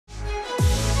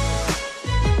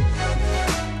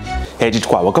Hey G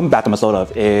Squad, welcome back to my episode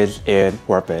of Is It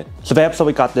Worth It? So today episode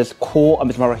we got this cool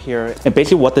model right here, and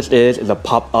basically what this is a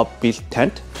pop-up beach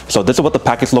tent. So this is what the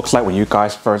package looks like when you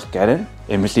guys first get it.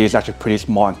 And you see it's actually pretty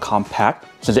small and compact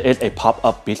since it is a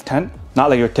pop-up beach tent.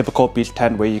 Not like your typical beach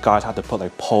tent where you guys have to put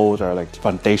like poles or like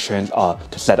foundations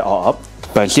to set it all up.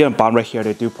 But you see on the bottom right here,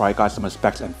 they do provide guys some of the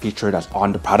specs and features that's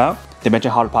on the product. They mention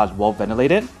how the product is well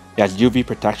ventilated, it has UV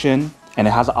protection, and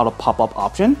it has an auto pop-up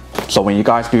option. So when you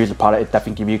guys do use the product, it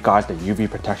definitely gives you guys the UV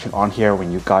protection on here when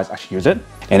you guys actually use it.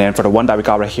 And then for the one that we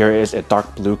got right here is a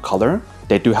dark blue color.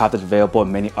 They do have this available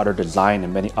in many other designs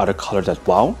and many other colors as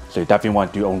well. So you definitely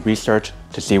want to do your own research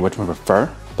to see which one you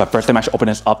prefer. But first, let me actually open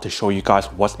this up to show you guys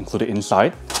what's included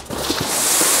inside.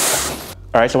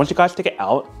 Alright, so once you guys take it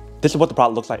out, this is what the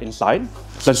product looks like inside.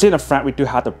 So you see in the front, we do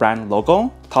have the brand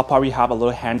logo. Top part, we have a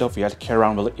little handle for you guys to carry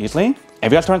around really easily.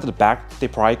 And if you guys turn to the back, they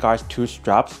provide guys 2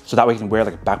 straps, so that way you can wear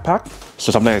like a backpack.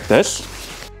 So something like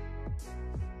this.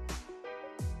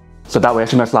 So that way it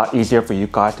actually makes it a lot easier for you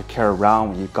guys to carry around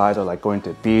when you guys are like going to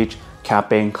the beach,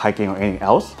 camping, hiking, or anything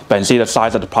else. But you see the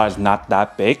size of the product is not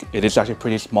that big. It is actually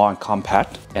pretty small and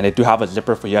compact. And they do have a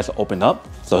zipper for you guys to open up.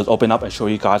 So let's open up and show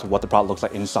you guys what the product looks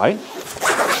like inside.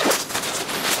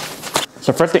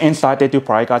 So first, the inside, they do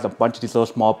provide guys a bunch of these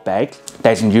little small bags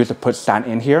that you can use to put sand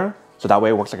in here. So that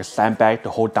way it works like a sandbag to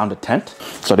hold down the tent.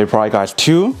 So they provide guys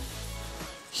 2,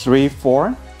 3, 4.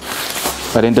 I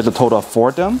think there's a total of 4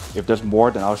 of them. If there's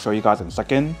more, then I'll show you guys in a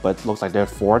second. But it looks like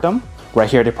there's 4 of them. Right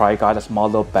here, they provide guys a small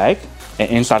little bag. And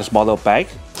inside the small little bag,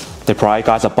 they provide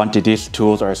guys a bunch of these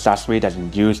tools or accessories that you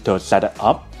can use to set it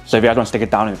up. So if you guys want to stick it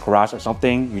down in the garage or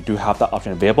something, you do have that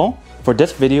option available. For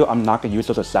this video, I'm not going to use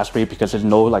those accessories because there's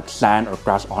no like sand or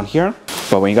grass on here.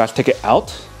 But when you guys take it out,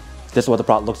 this is what the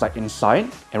product looks like inside.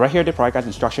 And right here, they provide guys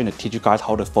instruction to teach you guys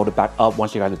how to fold it back up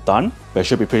once you guys are done. But it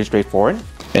should be pretty straightforward.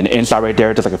 And the inside right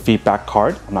there, there's like a feedback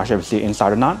card. I'm not sure if you see it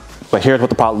inside or not. But here's what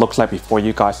the product looks like before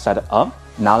you guys set it up.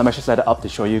 Now let me actually set it up to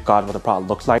show you guys what the product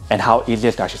looks like and how easy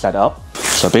it is to actually set it up.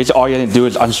 So basically all you have to do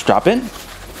is unstrap it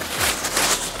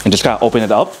and just kind of open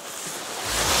it up.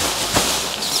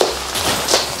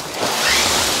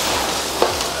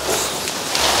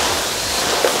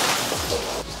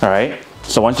 Alright,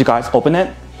 so once you guys open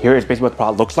it, here is basically what the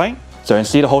product looks like. So you can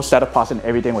see the whole setup process and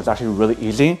everything was actually really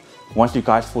easy. Once you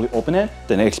guys fully open it,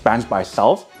 then it expands by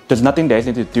itself. There's nothing that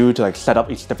you need to do to like set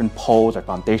up each different poles or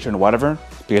foundation or whatever,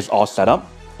 because it's all set up.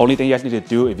 Only thing you guys need to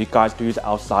do if you guys do use it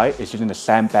outside is using the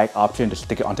sandbag option to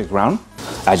stick it onto the ground.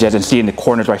 As you guys can see in the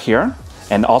corners right here.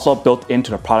 And also built into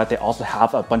the product, they also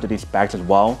have a bunch of these bags as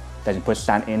well that you can put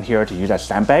sand in here to use as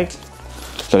sandbags.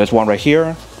 So there's one right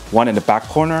here, one in the back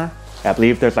corner. I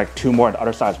believe there's like 2 more on the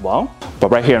other side as well.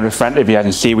 But right here in the front, if you guys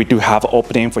can see, we do have an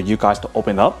opening for you guys to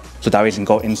open up. So that way you can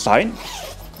go inside.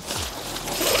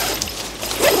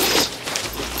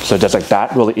 So just like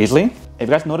that, really easily. If you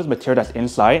guys notice the material that's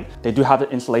inside, they do have the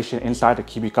insulation inside to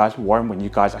keep you guys warm when you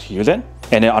guys actually use it.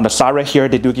 And then on the side right here,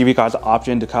 they do give you guys the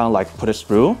option to kind of like put a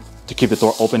screw to keep the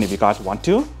door open if you guys want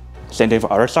to. Same thing for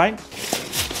the other side.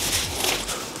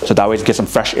 So that way you get some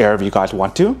fresh air if you guys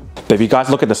want to. But if you guys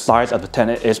look at the size of the tent,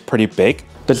 it is pretty big.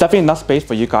 There's definitely enough space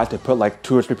for you guys to put like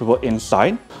 2 or 3 people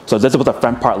inside. So this is what the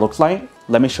front part looks like.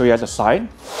 Let me show you guys the side.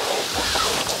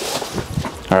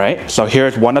 Alright, so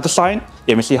here's one other side.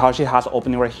 You can see how she has an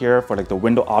opening right here for like the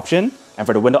window option. And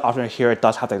for the window option right here, it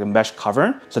does have like the mesh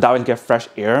cover. So that way you can get fresh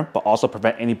air, but also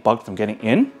prevent any bugs from getting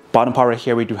in. Bottom part right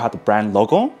here, we do have the brand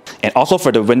logo. And also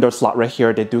for the window slot right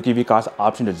here, they do give you guys the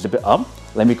option to zip it up.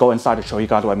 Let me go inside to show you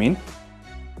guys what I mean.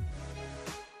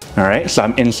 Alright, so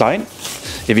I'm inside.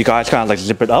 If you guys kind of like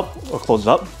zip it up or close it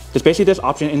up, there's basically this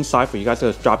option inside for you guys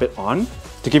to strap it on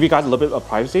to give you guys a little bit of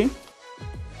privacy.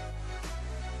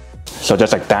 So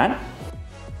just like that.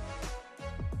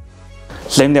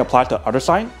 Same thing applies to the other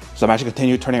side. So I'm actually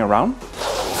continue turning around.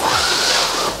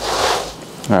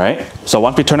 Alright, so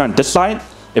once we turn on this side,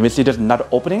 if you see there's another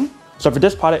opening. So for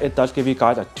this product, it does give you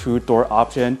guys a 2-door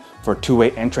option for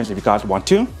 2-way entrance if you guys want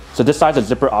to. So this side is a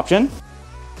zipper option.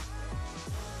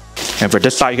 And for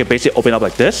this side, you can basically open up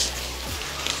like this.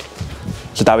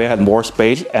 So that way you have more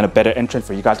space and a better entrance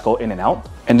for you guys to go in and out.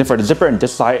 And then for the zipper on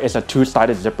this side, it's a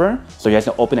 2-sided zipper. So you guys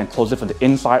can open and close it from the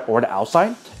inside or the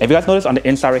outside. If you guys notice on the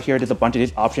inside right here, there's a bunch of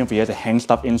these options for you guys to hang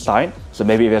stuff inside. So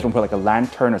maybe if you guys want to put like a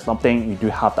lantern or something, you do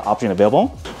have the option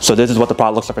available. So this is what the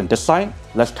product looks like on this side.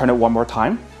 Let's turn it one more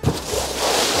time.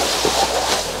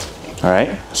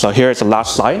 Alright, so here is the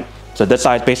last side. So this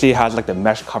side basically has like the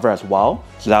mesh cover as well.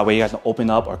 So that way you guys can open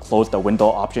up or close the window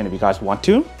option if you guys want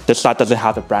to. This side doesn't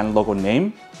have the brand logo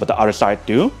name, but the other side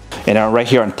do. And then right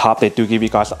here on top, they do give you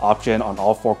guys the option on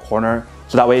all 4 corners.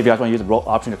 So that way if you guys want to use the rope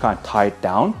option to kind of tie it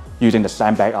down, using the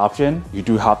sandbag option, you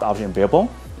do have the option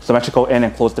available. So I'm actually go in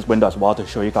and close this window as well to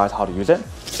show you guys how to use it.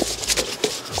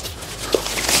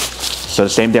 So the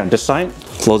same thing on this side,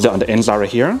 close it on the inside right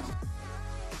here.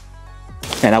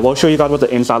 And I will show you guys what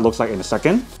the inside looks like in a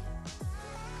second.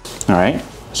 Alright,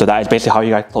 so that is basically how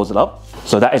you guys close it up.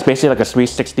 So that is basically like a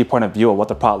 360 point of view of what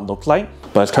the product looks like.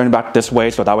 But it's turning back this way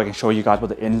so that way I can show you guys what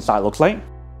the inside looks like.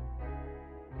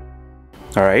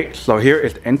 Alright, so here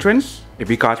is the entrance. If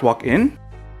you guys walk in,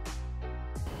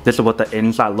 this is what the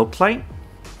inside looks like.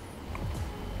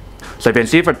 So if you can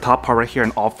see for the top part right here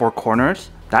in all four corners,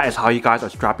 that is how you guys are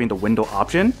strapping the window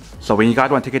option. So when you guys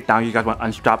want to take it down, you guys want to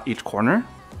unstrap each corner.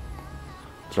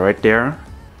 So right there,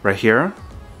 right here,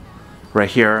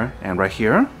 and right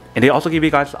here. And they also give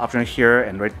you guys the option here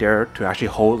and right there to actually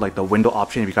hold like the window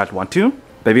option if you guys want to.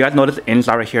 But if you guys notice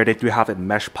inside right here, they do have a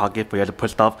mesh pocket for you guys to put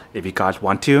stuff if you guys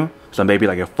want to. So maybe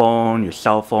like your phone, your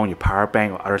cell phone, your power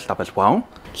bank, or other stuff as well.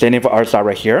 Same thing for our side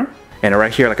right here. And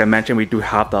right here, like I mentioned, we do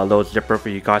have the little zipper for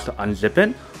you guys to unzip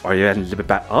it, or you guys can zip it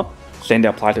back up. Same thing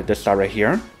applies to this side right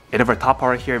here. And then for the top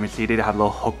part right here, you can see they have a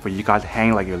little hook for you guys to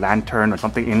hang like your lantern or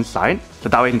something inside. So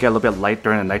that way you can get a little bit of light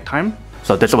during the nighttime.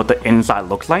 So this is what the inside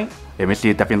looks like. You can see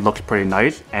it definitely looks pretty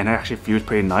nice and it actually feels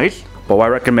pretty nice. But what I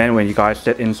recommend when you guys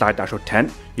sit inside the actual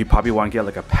tent, you probably want to get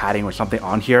like a padding or something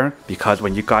on here, because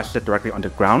when you guys sit directly on the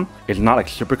ground, it's not like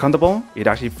super comfortable. It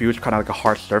actually feels kind of like a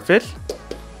hard surface.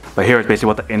 But here is basically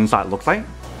what the inside looks like.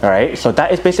 Alright, so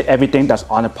that is basically everything that's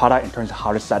on the product in terms of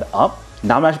how to set it up.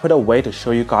 Now I'm actually put it away to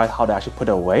show you guys how to actually put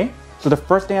it away. So the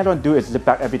first thing I want to do is zip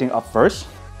back everything up first.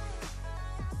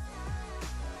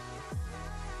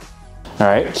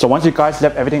 Alright, so once you guys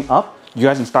zip everything up, you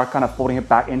guys can start kind of folding it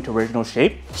back into original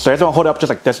shape. So you guys want to hold it up just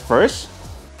like this first.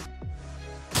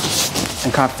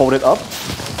 And kind of fold it up.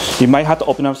 You might have to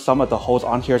open up some of the holes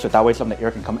on here so that way some of the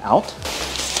air can come out.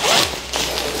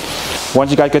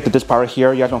 Once you guys get to this part right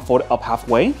here, you guys want to fold it up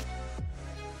halfway.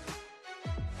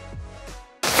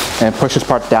 And push this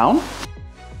part down.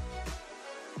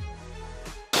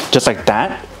 Just like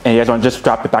that. And you guys want to just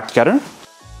strap it back together.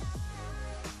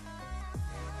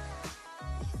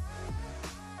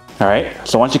 Alright,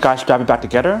 so once you guys strap it back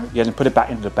together, you guys can put it back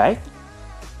into the bag.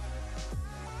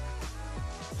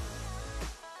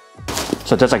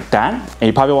 So just like that. And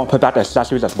you probably want to put back the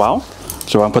accessories as well.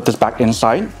 So we're going to put this back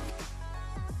inside.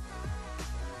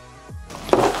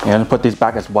 And put these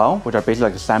back as well, which are basically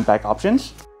like the sandbag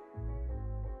options.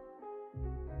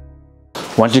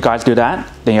 Once you guys do that,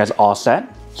 then you guys are all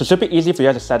set. So it's super easy for you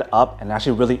guys to set it up and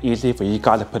actually really easy for you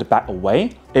guys to put it back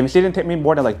away. If you see, it didn't take me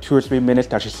more than like 2 or 3 minutes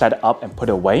to actually set it up and put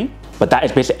it away. But that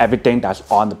is basically everything that's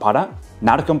on the product.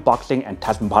 Now to unboxing and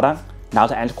testing the product. Now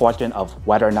to answer the question of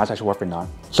whether or not it's actually worth it or not.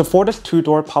 So for this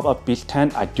 2-door pop-up beach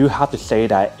tent, I do have to say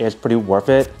that it's pretty worth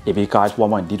it if you guys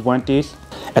want one, need one of these.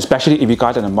 Especially if you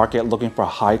guys are in the market looking for a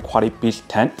high quality beach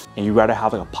tent and you rather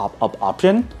have like a pop-up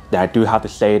option, then I do have to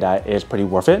say that it's pretty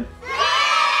worth it.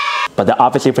 But then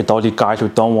obviously for those of you guys who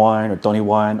don't want or don't need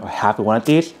one or have one of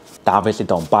these, then obviously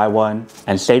don't buy one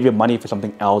and save your money for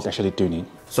something else you actually do need.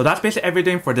 So that's basically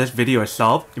everything for this video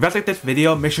itself. If you guys like this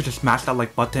video, make sure to smash that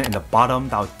like button in the bottom.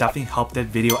 That will definitely help this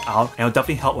video out and it'll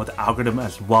definitely help with the algorithm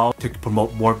as well to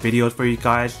promote more videos for you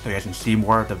guys so you guys can see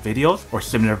more of the videos or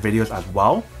similar videos as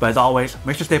well. But as always,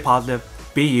 make sure to stay positive,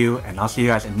 be you, and I'll see you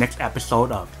guys in the next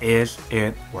episode of Is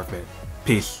It Worth It?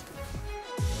 Peace.